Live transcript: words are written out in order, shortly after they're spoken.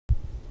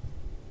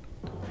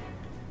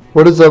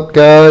What is up,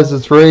 guys?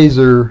 It's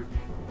Razor,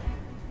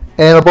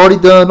 and I've already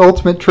done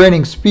Ultimate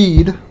Training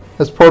Speed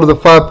as part of the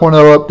 5.0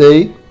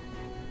 update.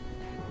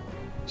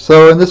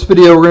 So in this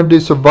video we're going to do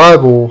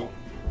Survival.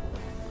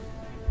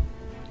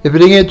 If you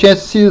didn't get a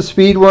chance to see the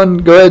Speed one,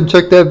 go ahead and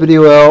check that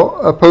video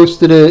out. I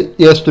posted it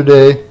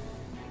yesterday.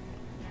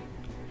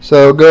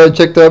 So go ahead and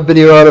check that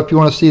video out if you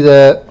want to see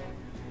that.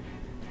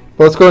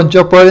 But let's go ahead and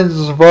jump right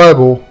into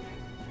Survival.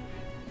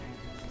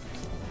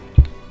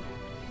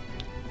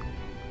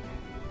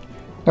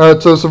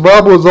 Alright, so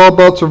survival is all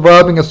about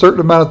surviving a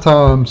certain amount of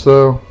time,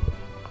 so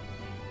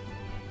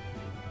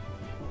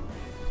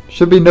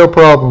should be no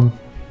problem.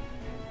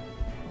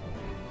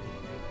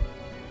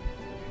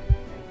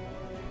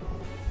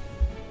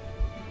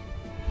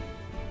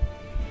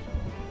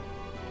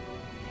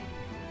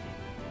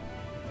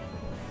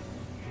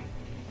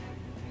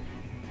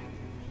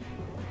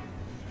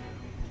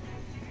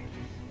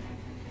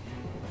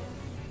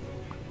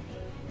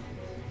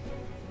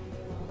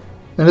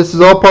 And this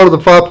is all part of the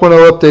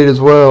 5.0 update as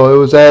well. It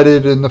was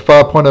added in the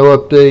 5.0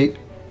 update,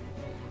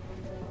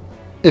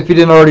 if you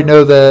didn't already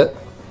know that.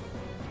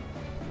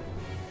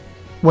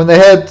 When they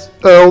had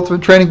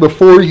Ultimate Training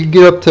before, you could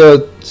get up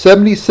to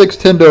 76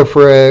 Tendo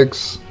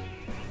frags.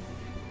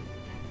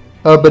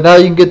 But now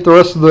you can get the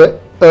rest of the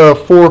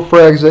 4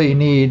 frags that you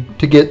need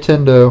to get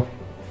Tendo.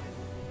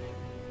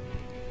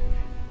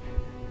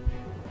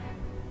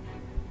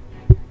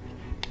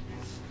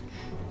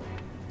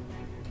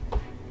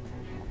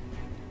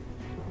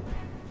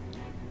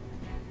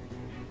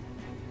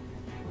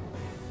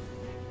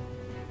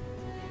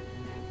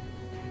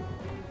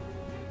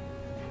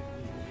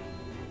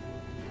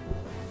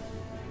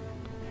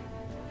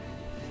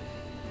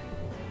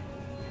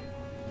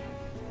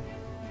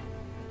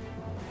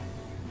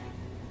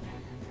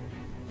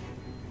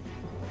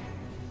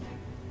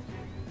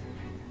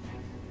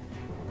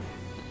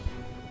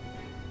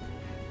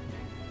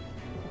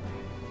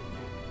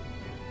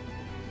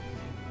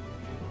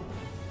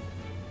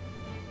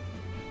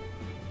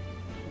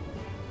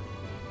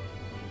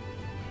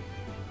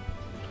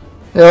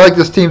 Yeah, I like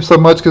this team so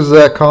much because of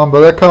that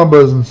combo. That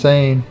combo is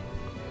insane.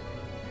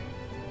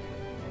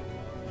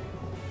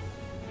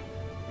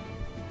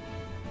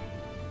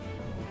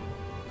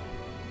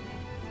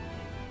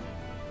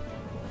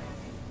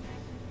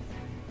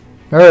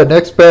 Alright,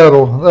 next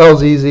battle. That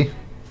was easy.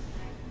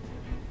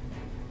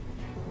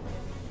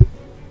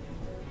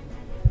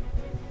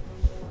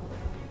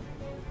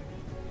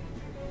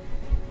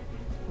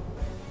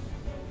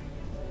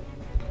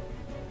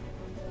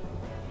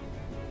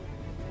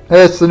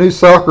 Hey, it's the new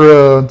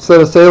Sakura.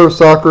 Instead of Sailor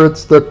Sakura,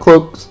 it's the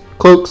Cloak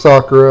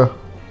Sakura.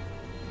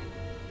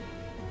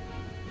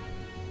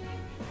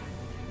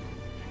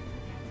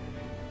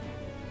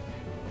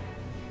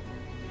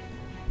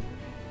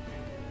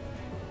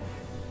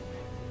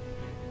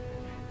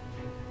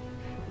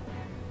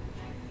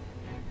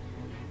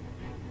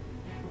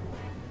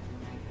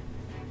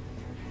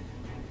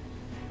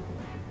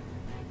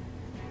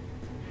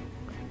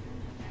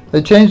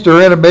 They changed their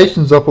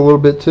animations up a little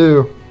bit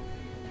too.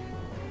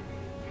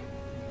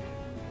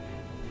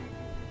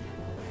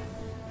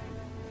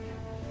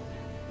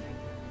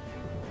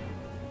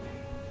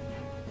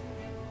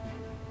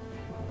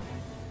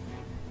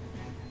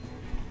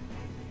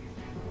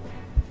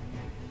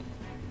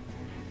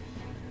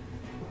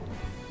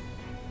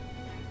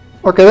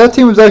 Okay, that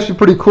team was actually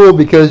pretty cool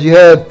because you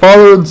had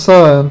father and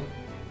son,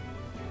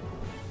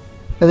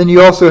 and then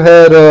you also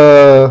had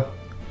a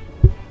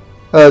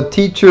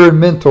teacher and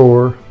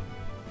mentor,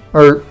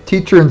 or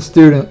teacher and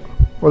student,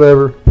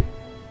 whatever.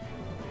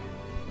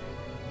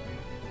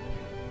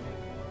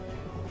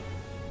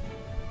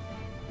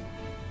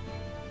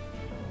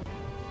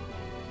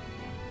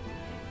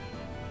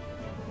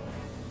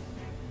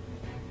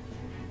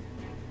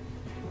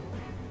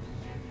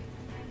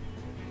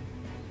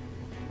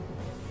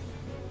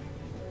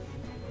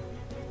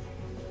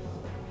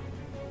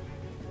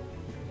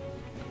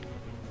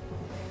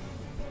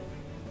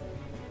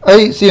 I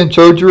hate seeing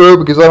Chojuro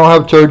because I don't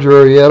have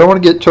Chojuro yet. I don't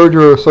want to get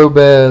Chojuro so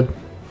bad.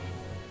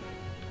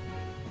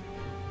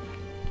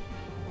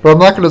 But I'm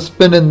not going to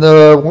spend in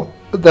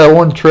that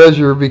one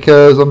treasure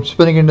because I'm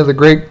spending into the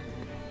Great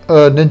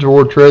Ninja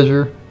War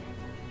treasure.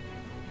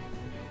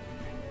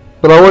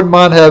 But I wouldn't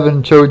mind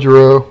having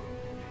Chojuro.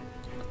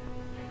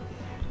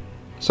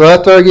 So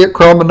after I get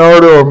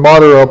Kramonardo or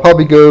Madara, I'll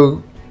probably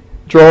go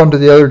draw into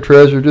the other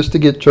treasure just to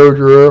get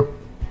Chojuro.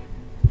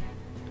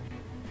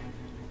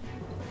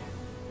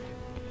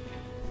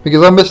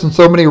 Because I'm missing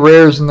so many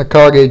rares in the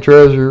Kage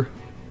treasure.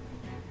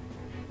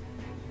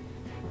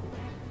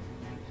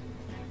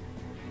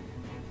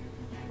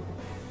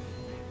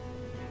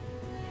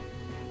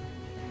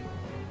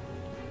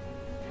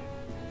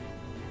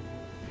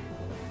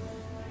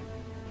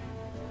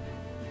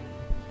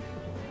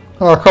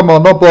 Oh, come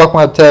on, don't block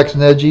my attacks,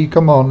 Neji.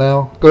 Come on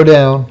now. Go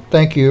down.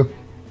 Thank you.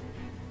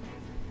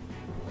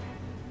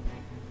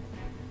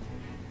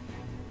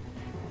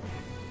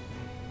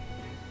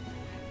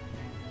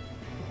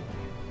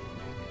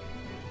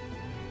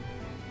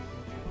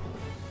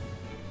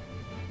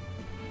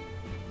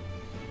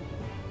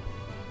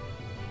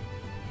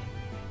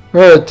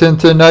 Alright,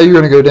 Tintin, now you're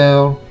going to go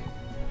down.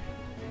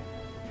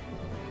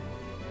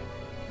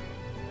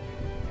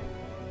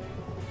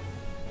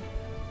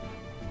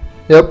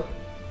 Yep.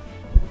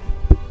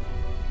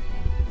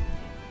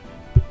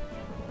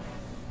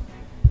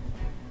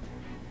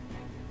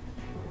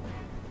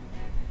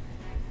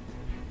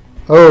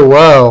 Oh,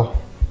 wow.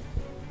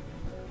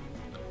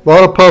 A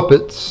lot of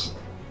puppets.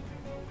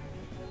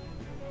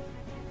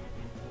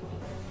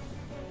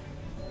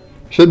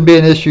 Shouldn't be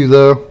an issue,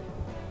 though.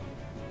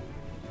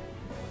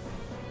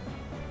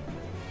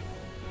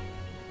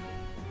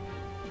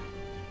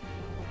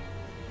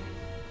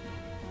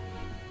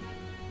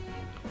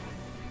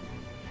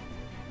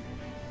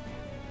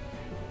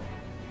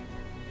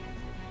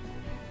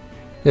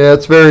 Yeah,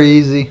 it's very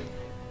easy.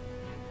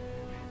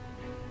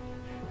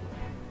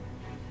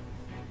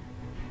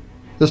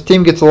 This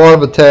team gets a lot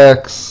of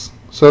attacks,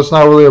 so it's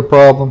not really a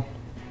problem.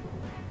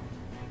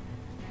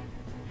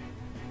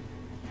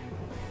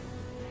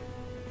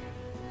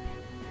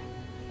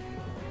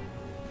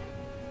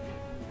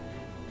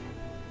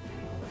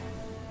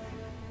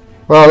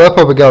 Wow, that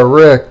puppet got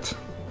wrecked.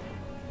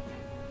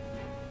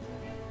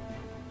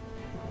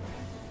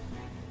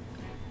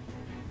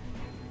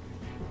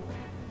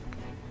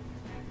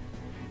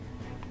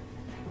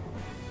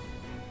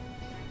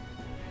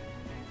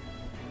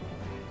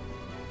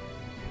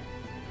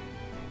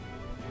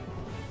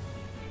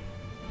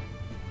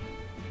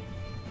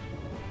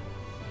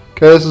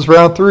 Okay, this is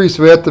round 3,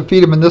 so we have to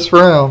defeat him in this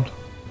round.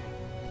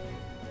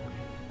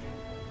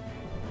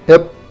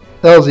 Yep,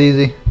 that was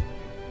easy.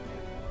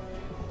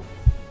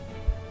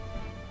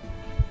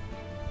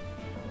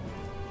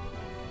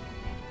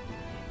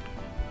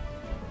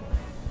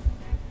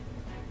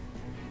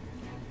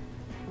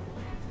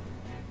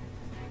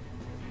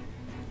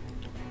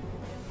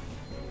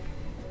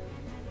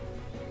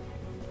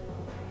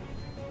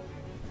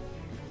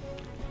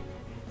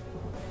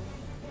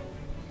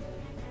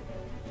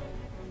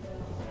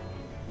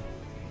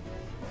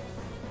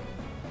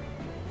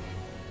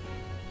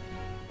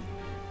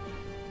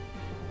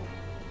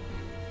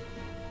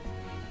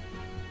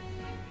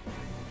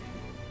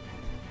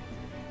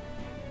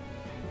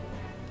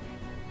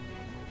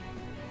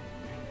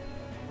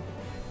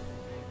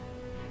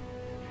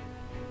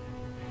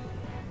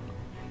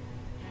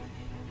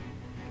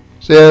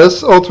 So yeah,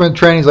 this ultimate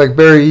training is like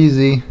very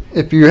easy.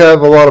 If you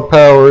have a lot of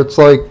power, it's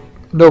like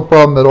no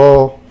problem at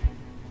all.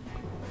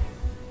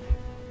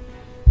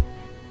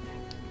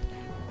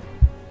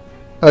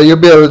 You'll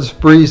be able to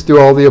just breeze through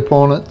all the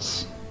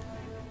opponents.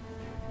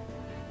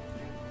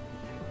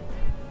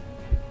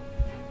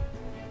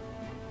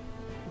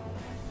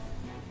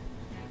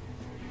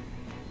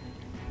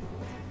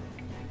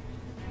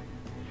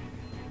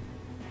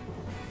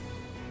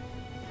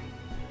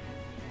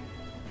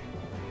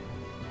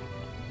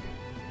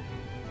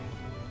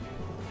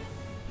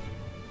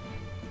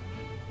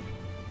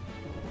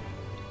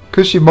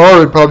 Kushimaru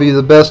would probably be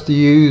the best to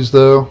use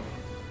though.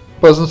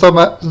 But since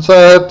I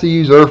have to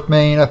use Earth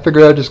Main, I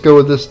figured I'd just go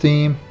with this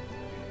team.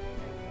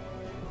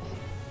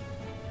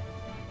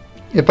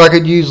 If I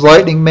could use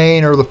Lightning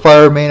Main or the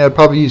Fire Main, I'd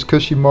probably use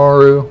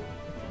Kushimaru.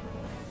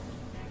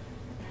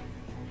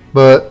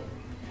 But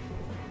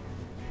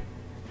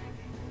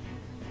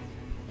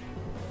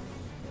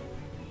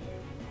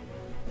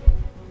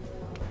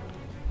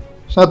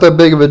it's not that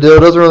big of a deal. It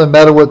doesn't really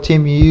matter what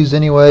team you use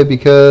anyway,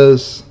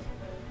 because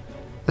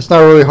it's not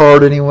really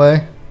hard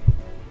anyway.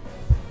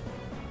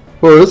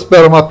 Well, this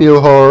battle might be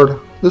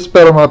hard. This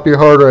battle might be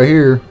hard right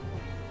here.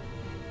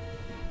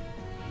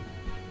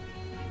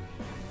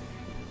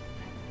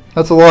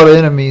 That's a lot of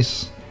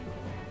enemies.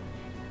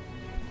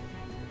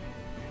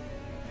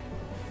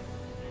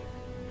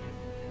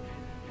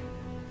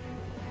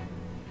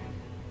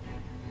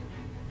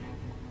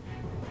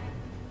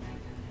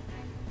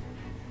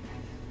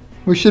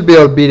 We should be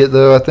able to beat it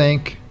though, I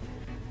think.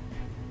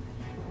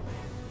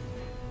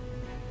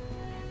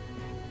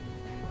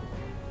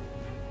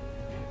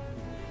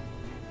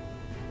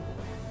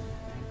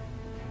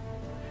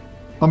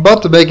 I'm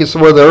about to make it so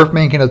where the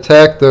Earthman can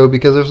attack though,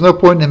 because there's no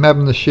point in him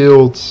having the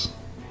shields.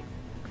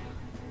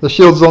 The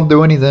shields don't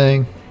do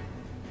anything.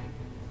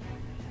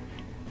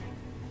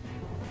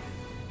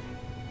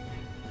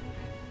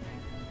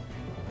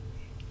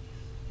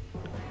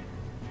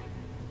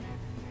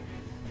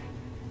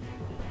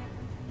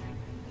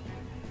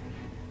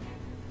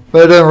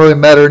 But it doesn't really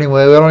matter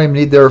anyway. I don't even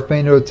need the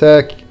Earthman to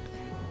attack.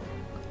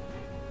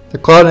 The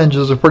Cloud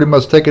Ninjas are pretty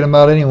much taking him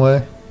out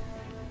anyway.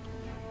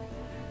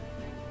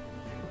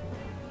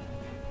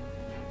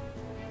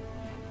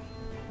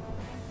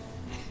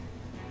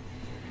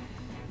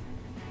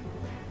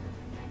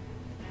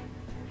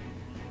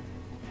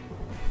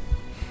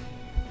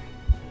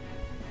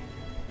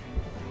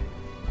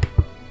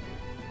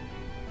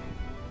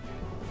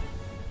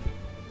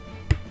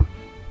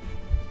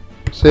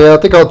 So yeah, I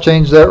think I'll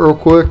change that real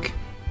quick.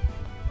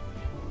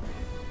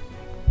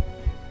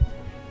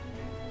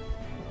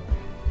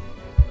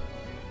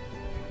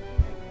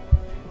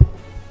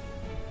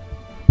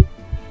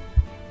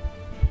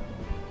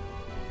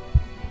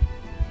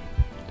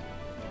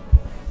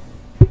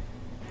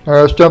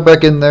 Alright, let's jump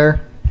back in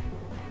there.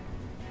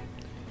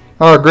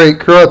 Oh, great.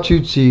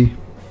 Kurachuchi.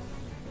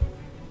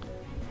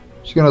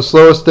 She's going to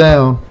slow us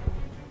down.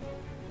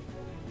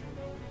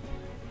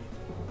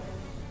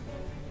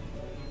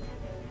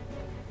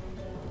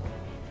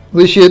 At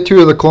least she hit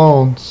 2 of the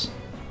clones.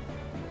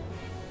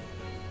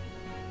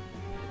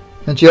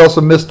 And she also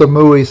missed a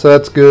Mui, so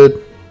that's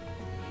good.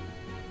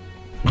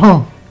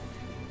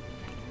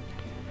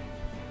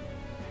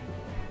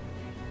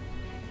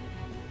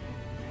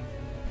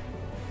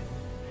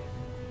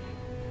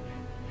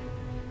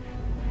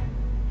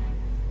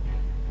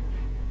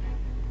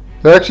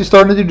 They're actually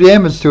starting to do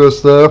damage to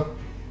us, though.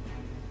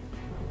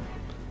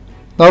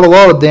 Not a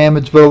lot of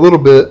damage, but a little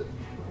bit.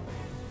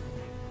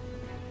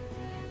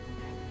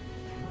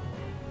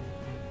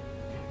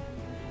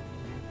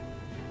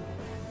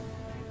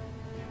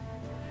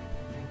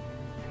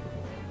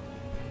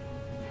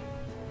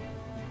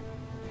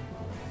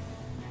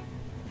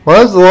 Why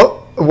does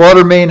the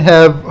water main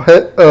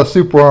have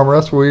super armor?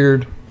 That's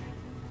weird.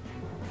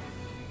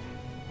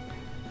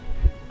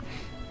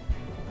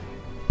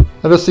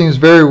 That just seems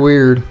very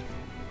weird.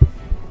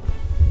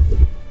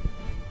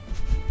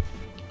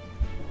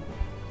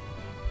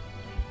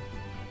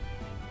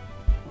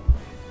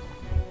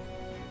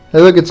 Hey,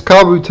 look, it's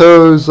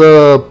Kabuto's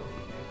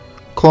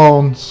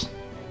clones.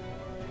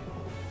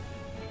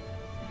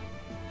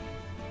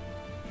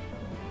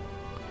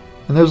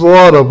 And there's a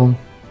lot of them.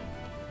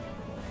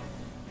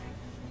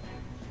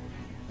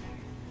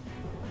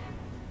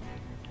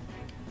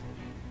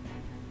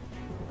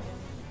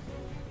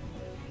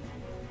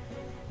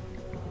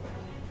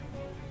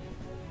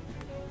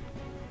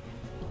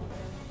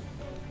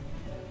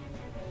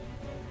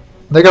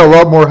 They got a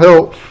lot more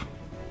health.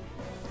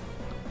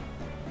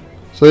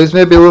 So these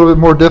may be a little bit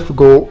more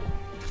difficult.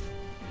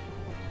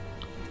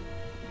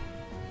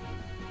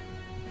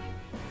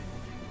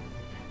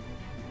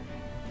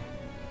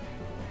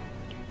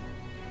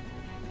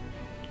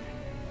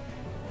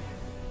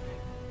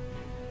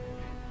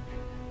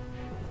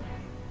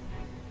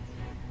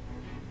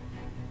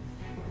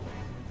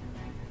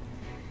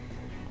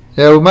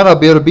 Yeah, we might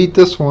not be able to beat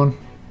this one.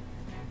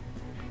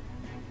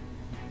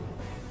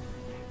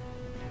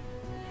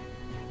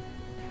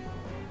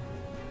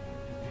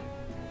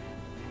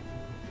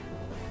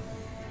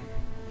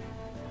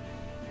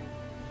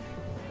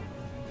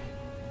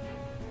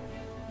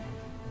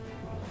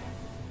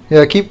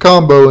 Yeah, keep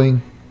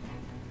comboing.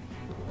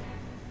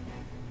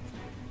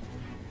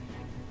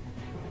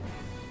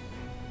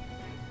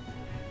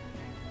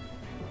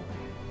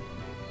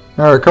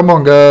 Alright, come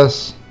on,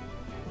 guys.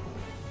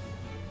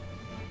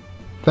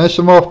 Finish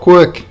them off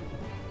quick.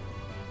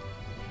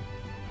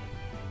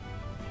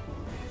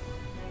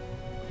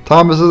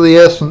 Time is of the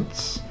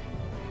essence.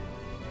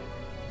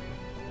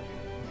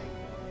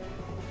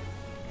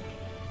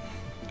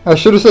 I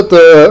should have set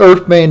the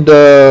Earth main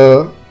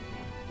to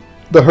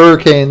the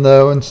Hurricane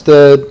though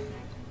instead.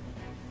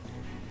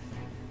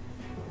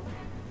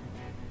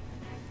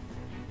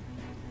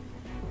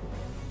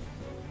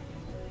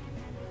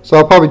 So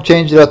I'll probably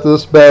change it after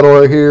this battle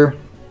right here.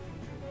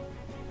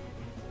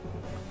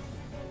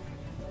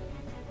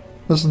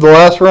 This is the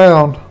last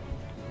round.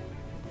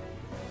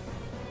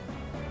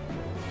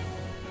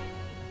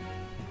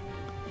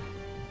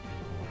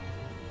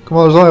 Come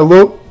on, there's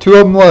only 2 of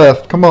them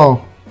left. Come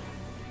on.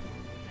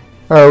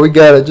 Alright, we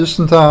got it just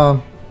in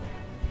time.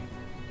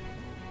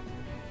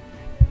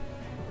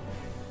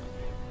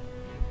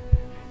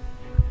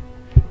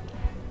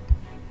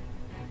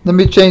 Let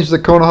me change the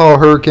Konoha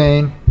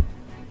Hurricane.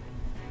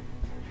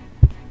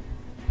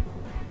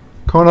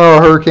 Konoha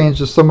Hurricane's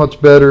just so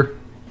much better.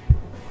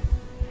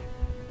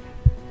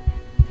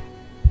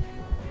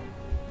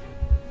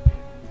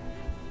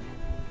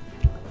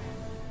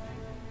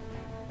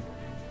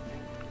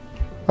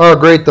 Oh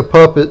great, the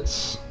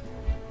puppets.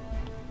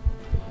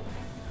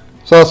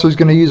 Sasuke's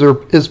gonna use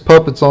his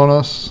puppets on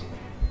us.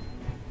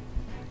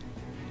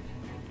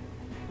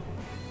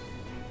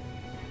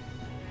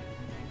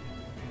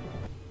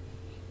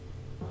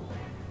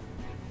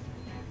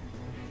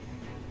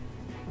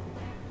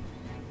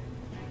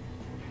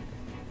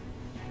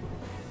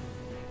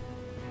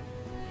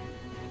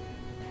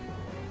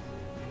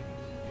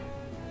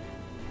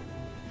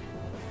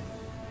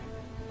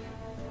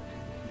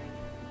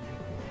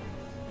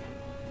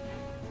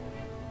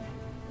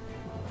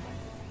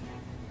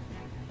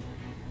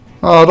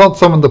 Oh, don't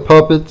summon the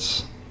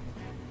puppets.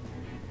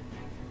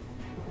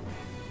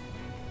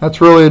 That's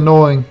really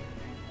annoying.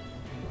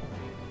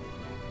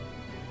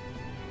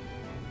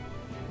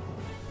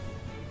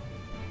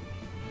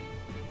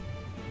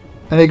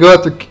 And he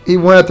went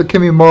after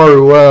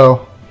Kimimaru,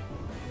 wow.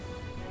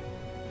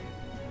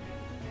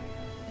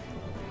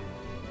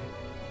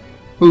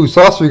 Ooh,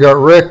 Sasuke got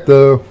wrecked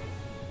though.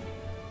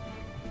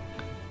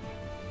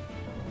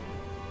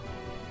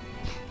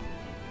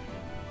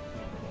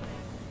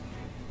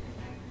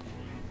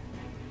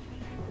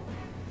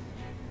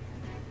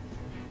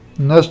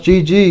 And that's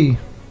GG.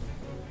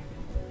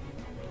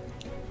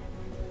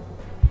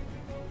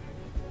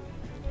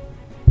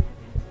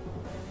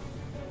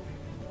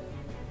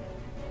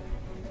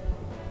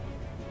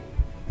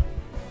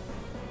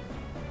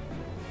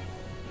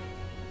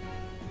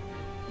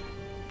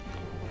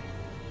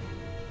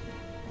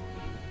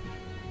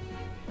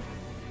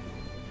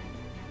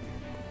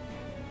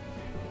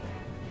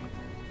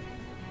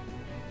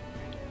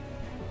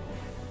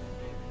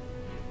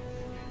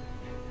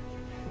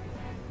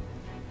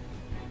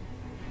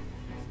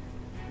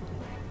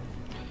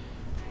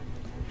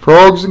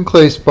 Frogs and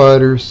clay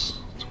spiders.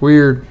 It's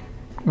weird.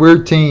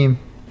 Weird team.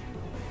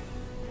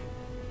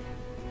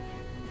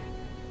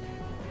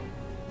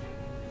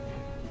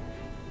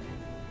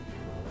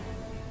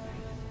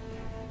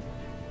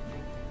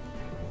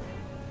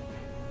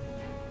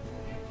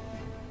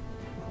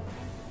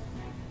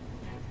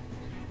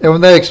 And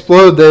when they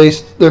explode,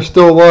 they're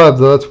still alive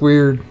though. That's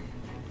weird.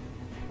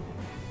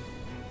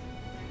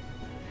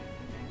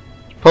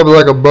 Probably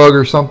like a bug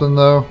or something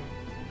though.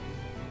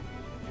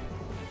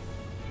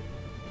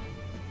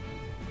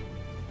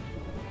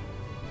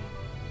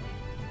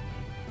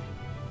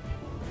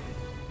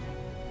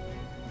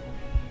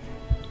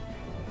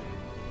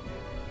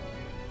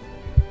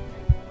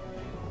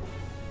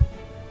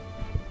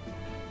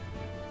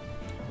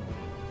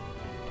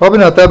 Probably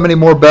not that many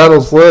more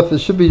battles left. It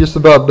should be just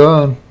about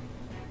done.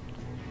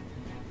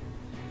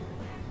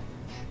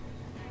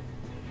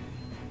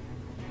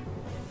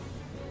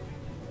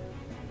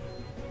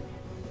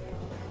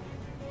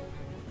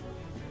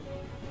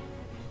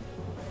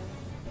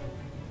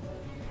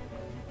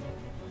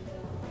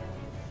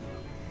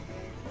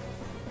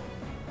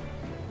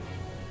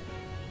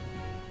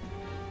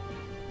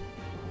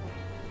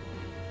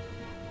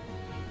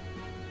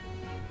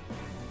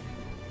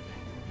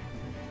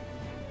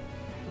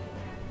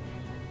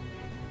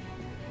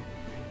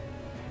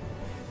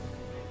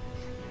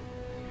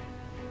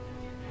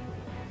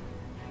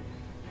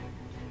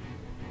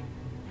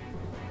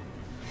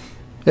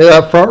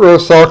 Yeah, that front row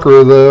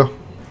Sakura though.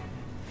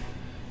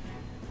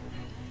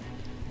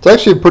 It's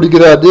actually a pretty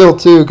good idea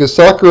too, because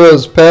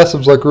Sakura's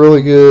passive's like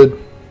really good.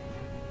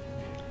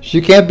 She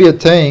can't be a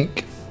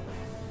tank.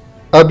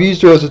 I've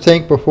used her as a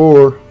tank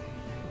before.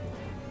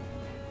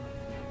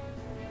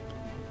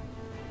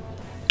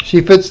 She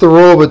fits the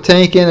role of a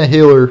tank and a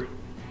healer.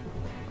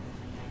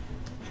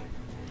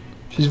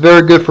 She's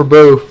very good for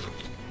both.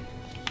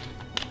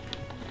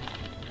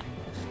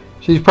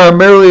 She's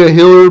primarily a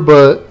healer,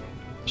 but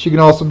she can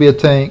also be a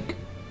tank.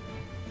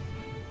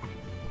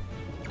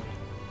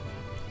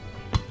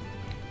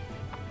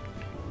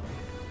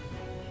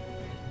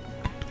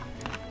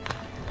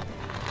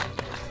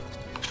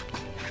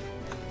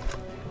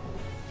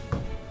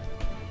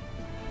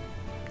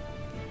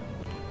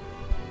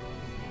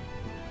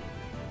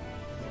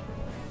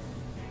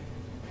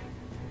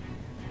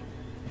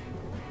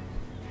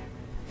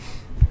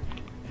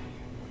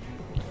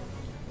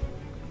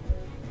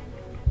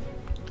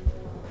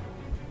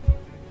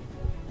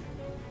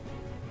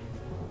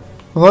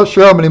 I'm not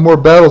sure how many more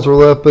battles are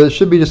left, but it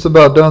should be just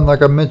about done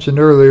like I mentioned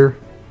earlier.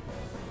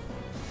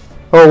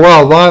 Oh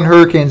wow, Lion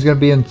Hurricane's going to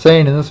be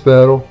insane in this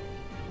battle.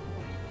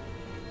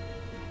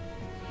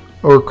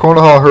 Or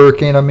Konoha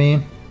Hurricane, I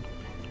mean.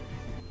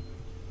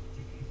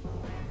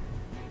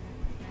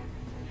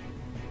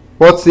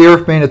 What's the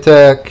Earth main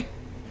attack?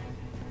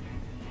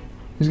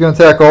 He's going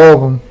to attack all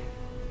of them.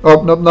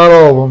 Oh, no, not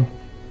all of them.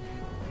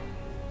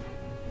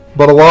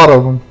 But a lot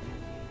of them.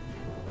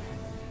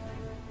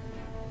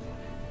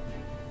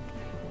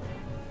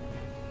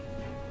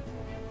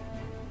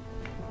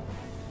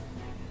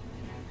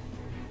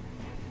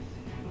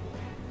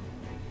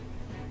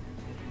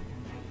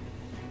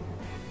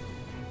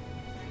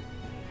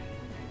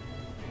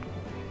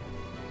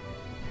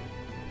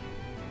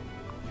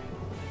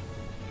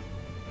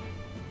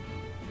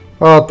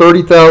 Oh,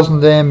 30,000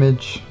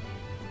 damage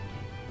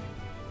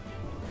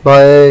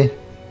by A.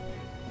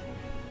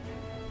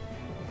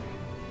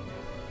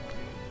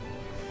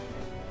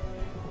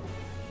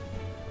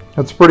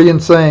 That's pretty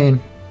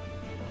insane.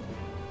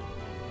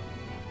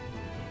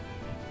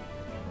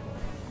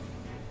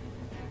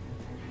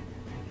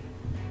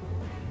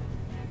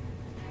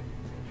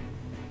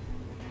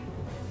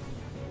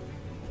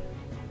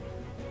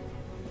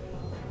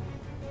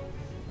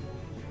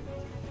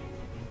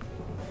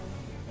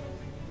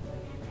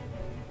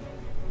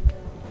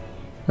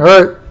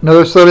 Alright,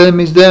 another set of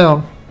enemies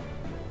down.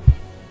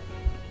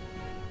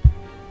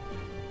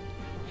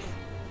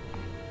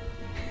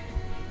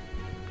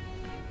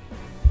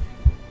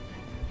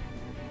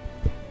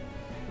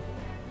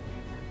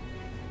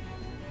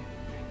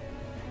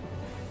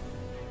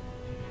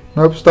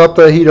 Nope, stop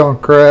that heat on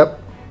crap.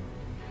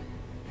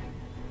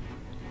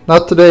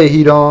 Not today,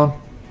 heat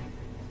on.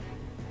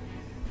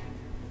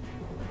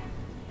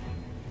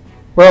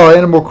 Wow,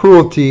 animal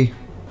cruelty.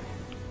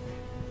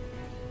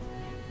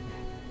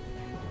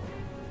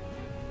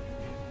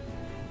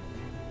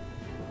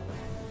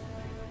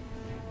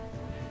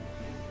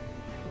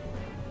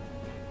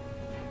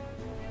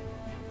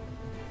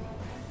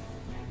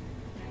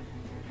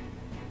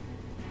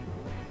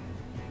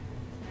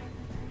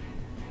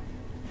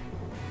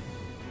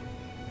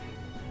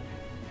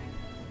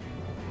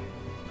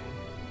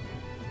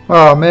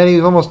 Oh man,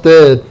 he's almost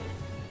dead.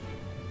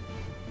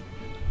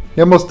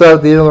 He almost died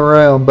at the end of the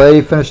round, but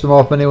he finished him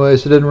off anyway,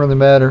 so it didn't really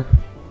matter.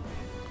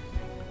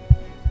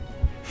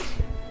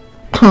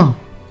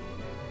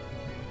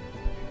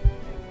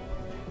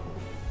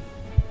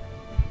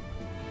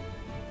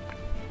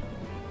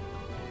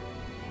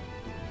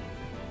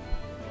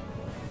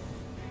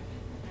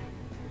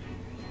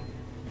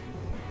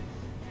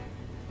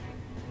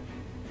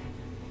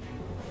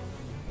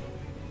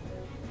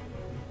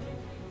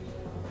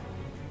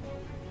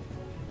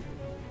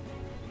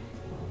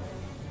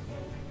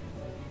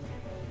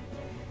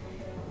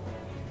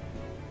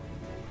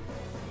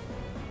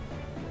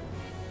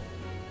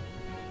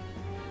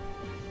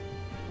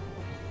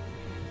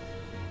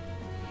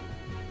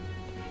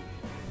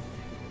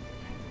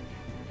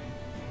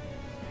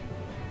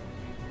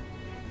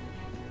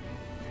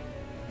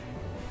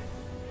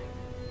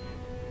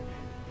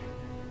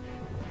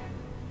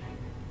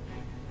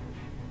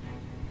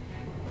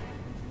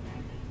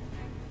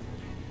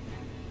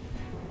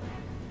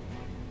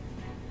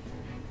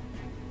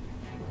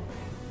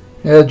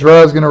 Yeah,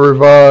 Jiraiya's gonna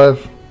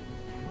revive.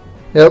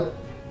 Yep.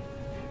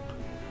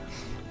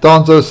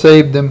 Danzo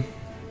saved him.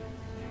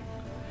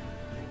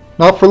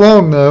 Not for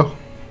long though.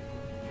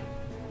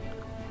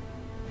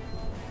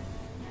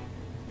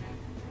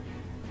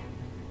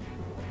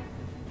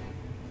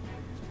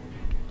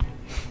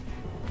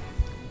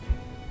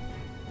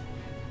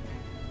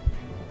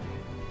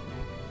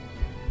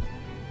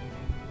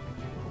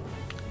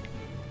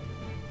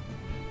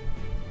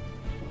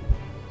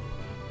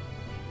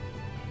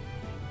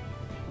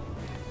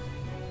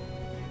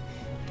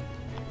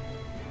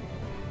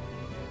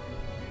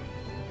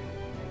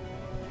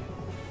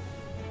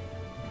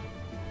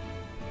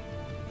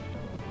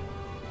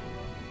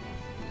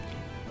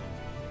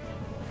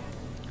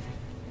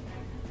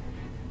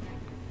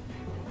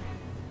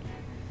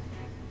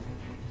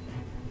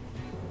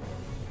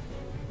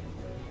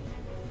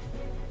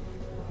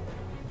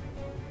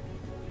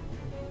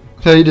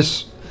 Yeah, they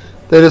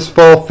just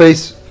fall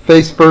face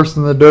first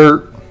in the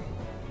dirt.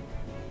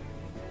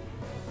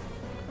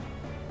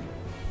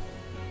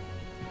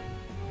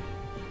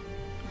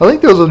 I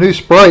think those are new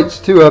sprites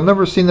too. I've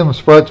never seen them with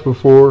sprites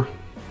before.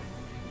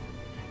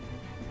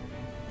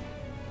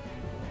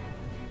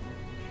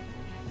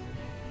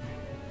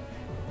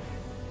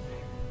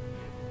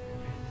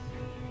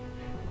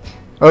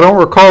 I don't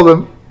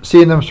recall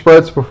seeing them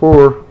sprites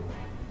before.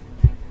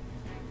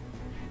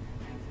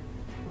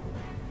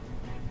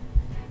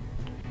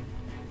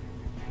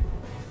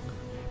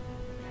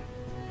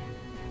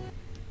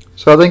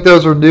 So I think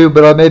those are new,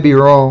 but I may be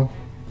wrong.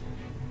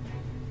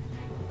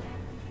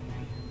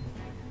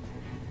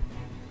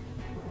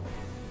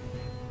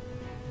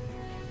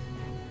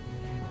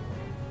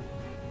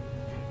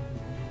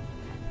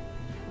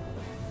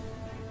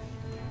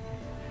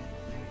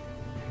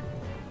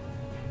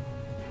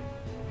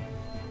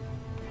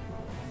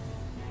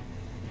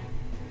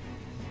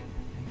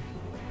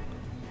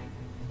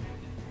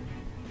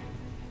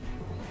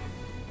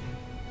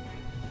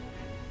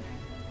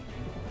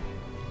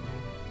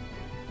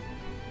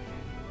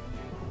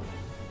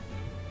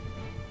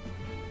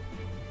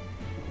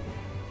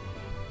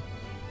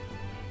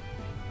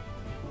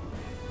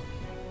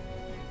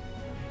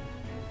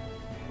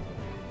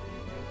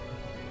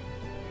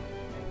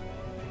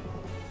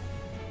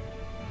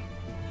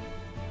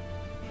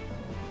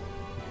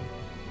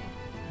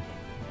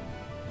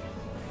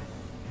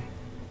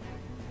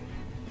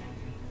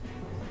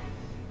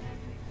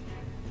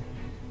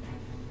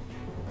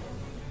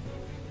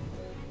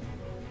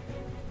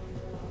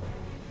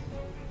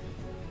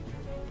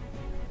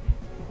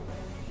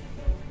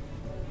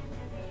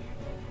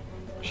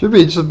 Should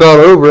be just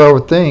about over, I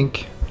would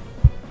think.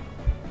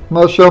 I'm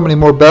not sure how many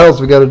more battles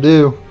we got to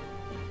do.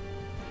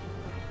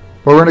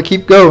 But we're going to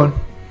keep going.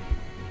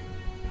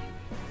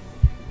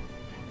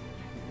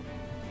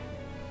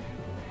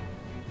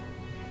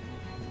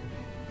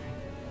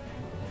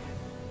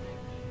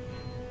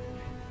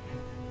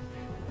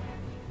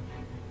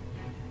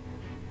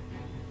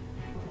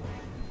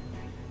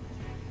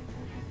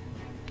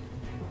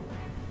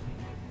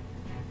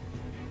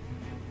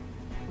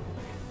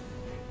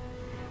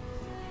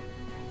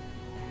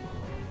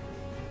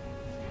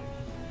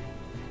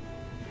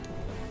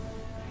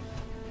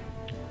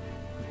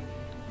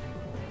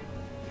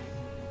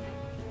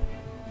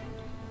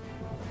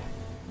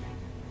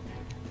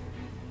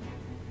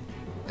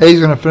 He's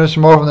going to finish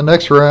him off in the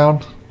next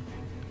round.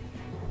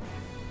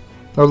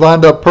 They're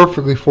lined up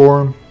perfectly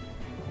for him.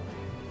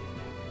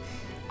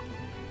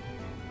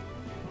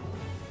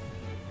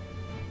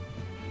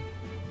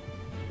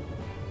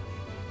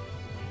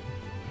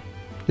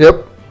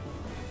 Yep.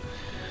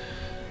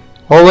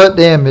 All that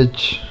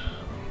damage.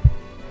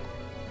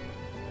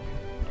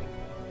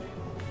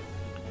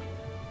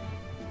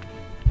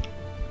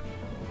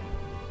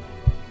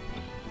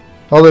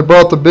 Oh, they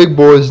brought the big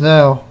boys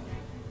now.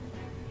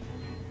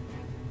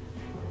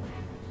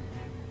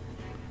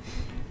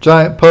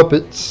 Giant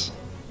puppets.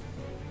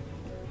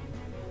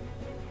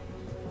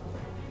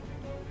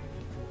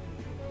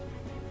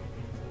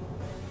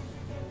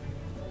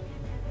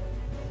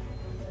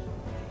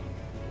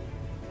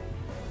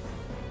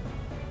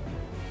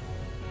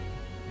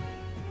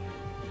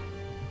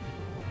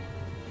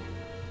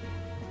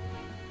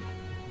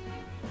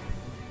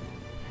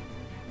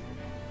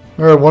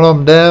 Alright, one of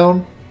them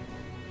down.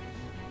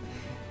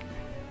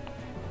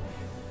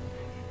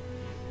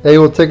 A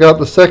will take out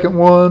the second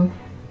one.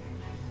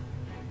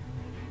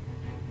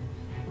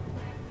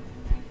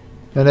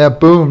 And then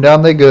boom,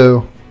 down they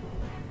go.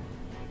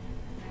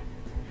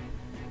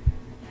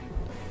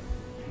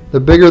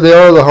 The bigger they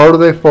are, the harder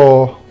they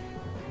fall.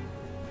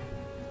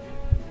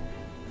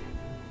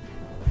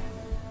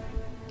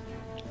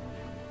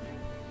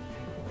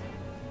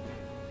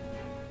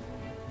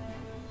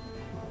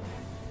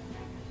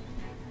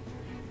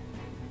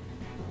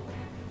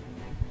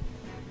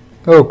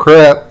 Oh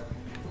crap.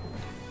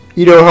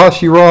 Ito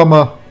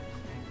Hashirama.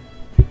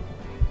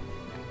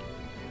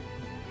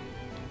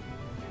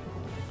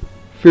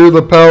 Fear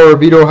the power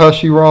of Ito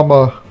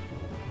Hashirama.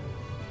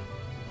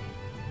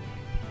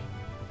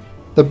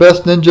 The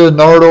best ninja in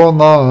Naruto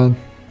Online.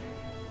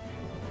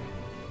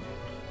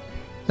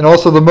 And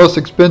also the most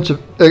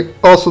expensive.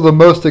 Also the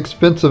most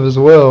expensive as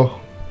well.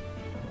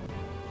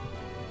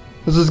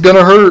 This is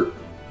gonna hurt.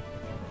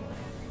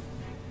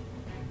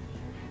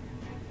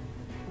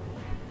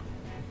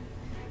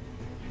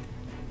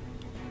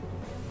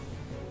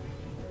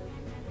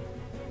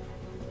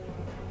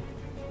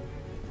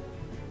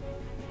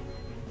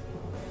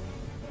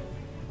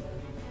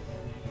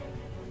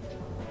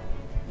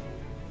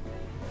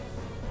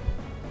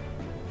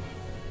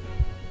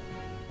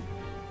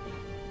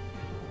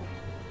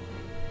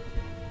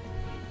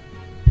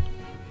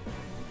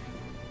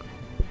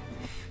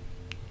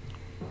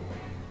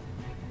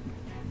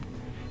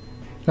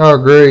 Oh,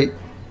 great.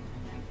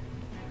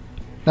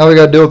 Now we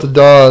gotta deal with the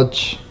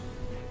dodge.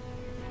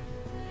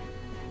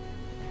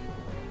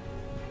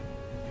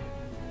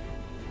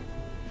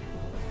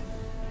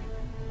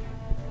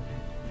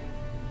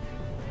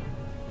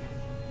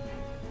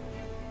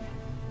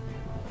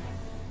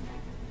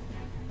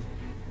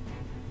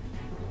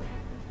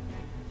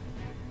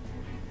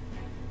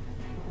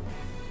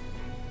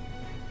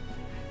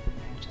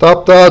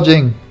 Stop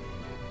dodging.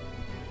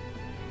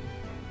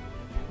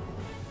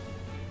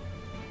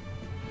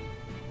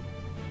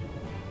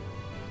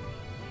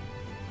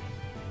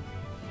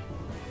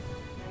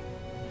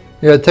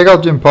 Yeah, take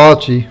out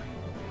Jinpachi.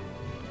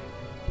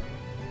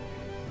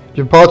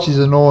 Jinpachi's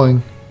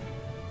annoying.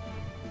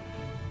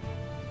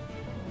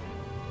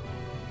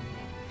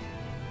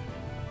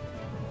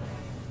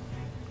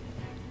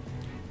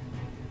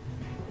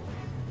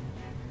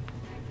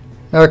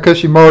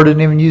 Koshimaru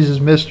didn't even use his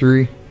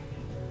mystery.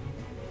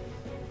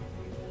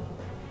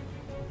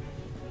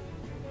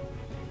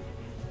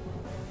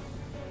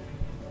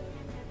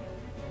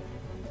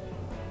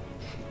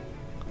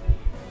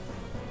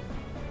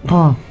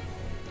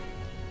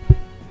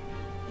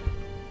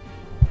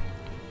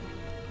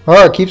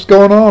 Alright, keeps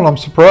going on. I'm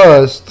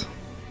surprised.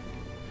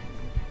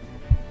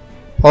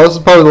 Oh, this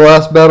is probably the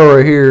last battle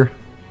right here.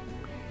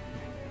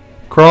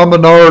 Kurama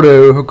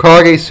Naruto,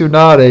 Hokage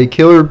Tsunade,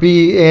 Killer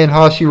Bee, and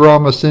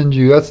Hashirama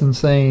Senju. That's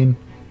insane.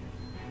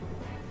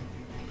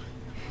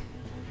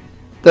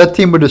 That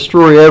team would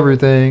destroy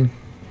everything.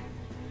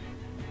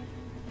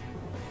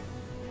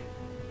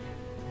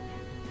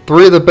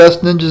 3 of the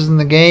best ninjas in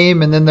the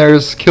game, and then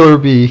there's Killer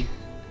Bee.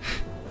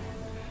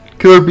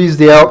 Killer Bee's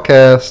the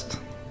outcast.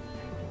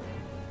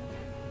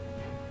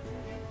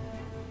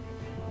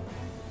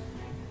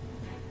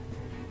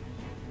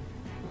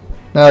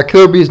 Nah,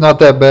 Killer Bee's not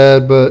that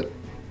bad, but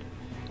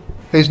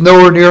he's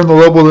nowhere near on the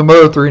level of the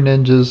other 3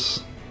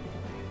 ninjas.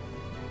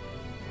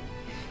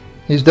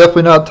 He's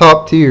definitely not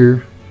top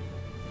tier.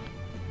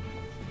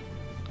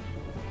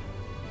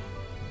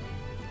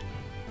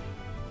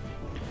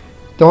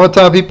 The only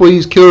time people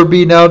use Killer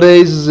Bee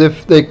nowadays is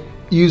if they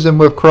use him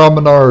with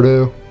Kurama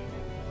Naruto.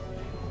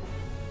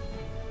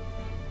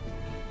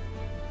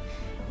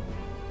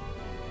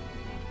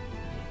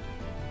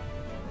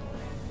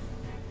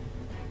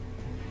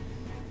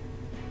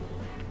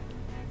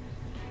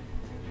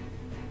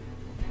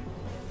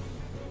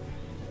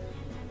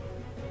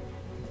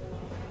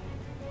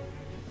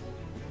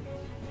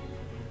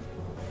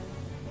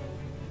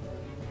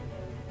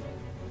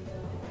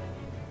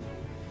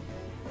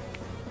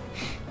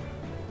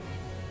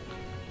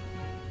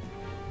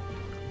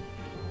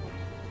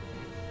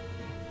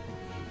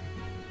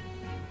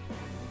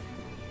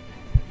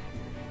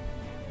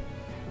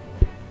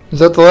 Is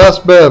that the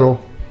last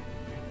battle?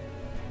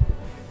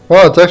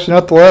 Wow, it's actually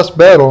not the last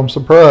battle. I'm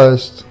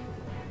surprised.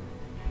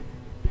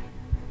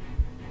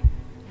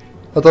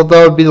 I thought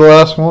that would be the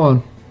last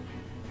one.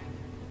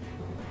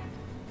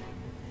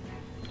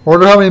 I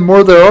wonder how many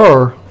more there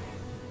are.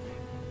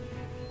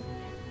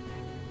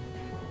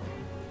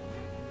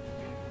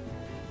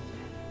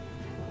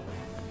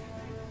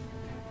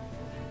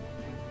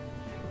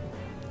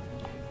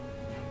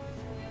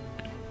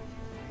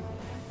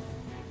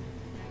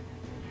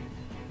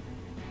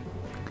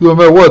 I'm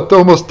at what,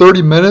 almost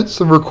 30 minutes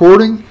of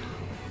recording?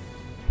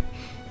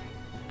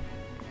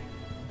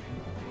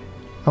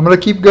 I'm gonna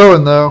keep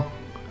going though.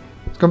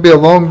 It's gonna be a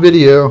long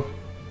video.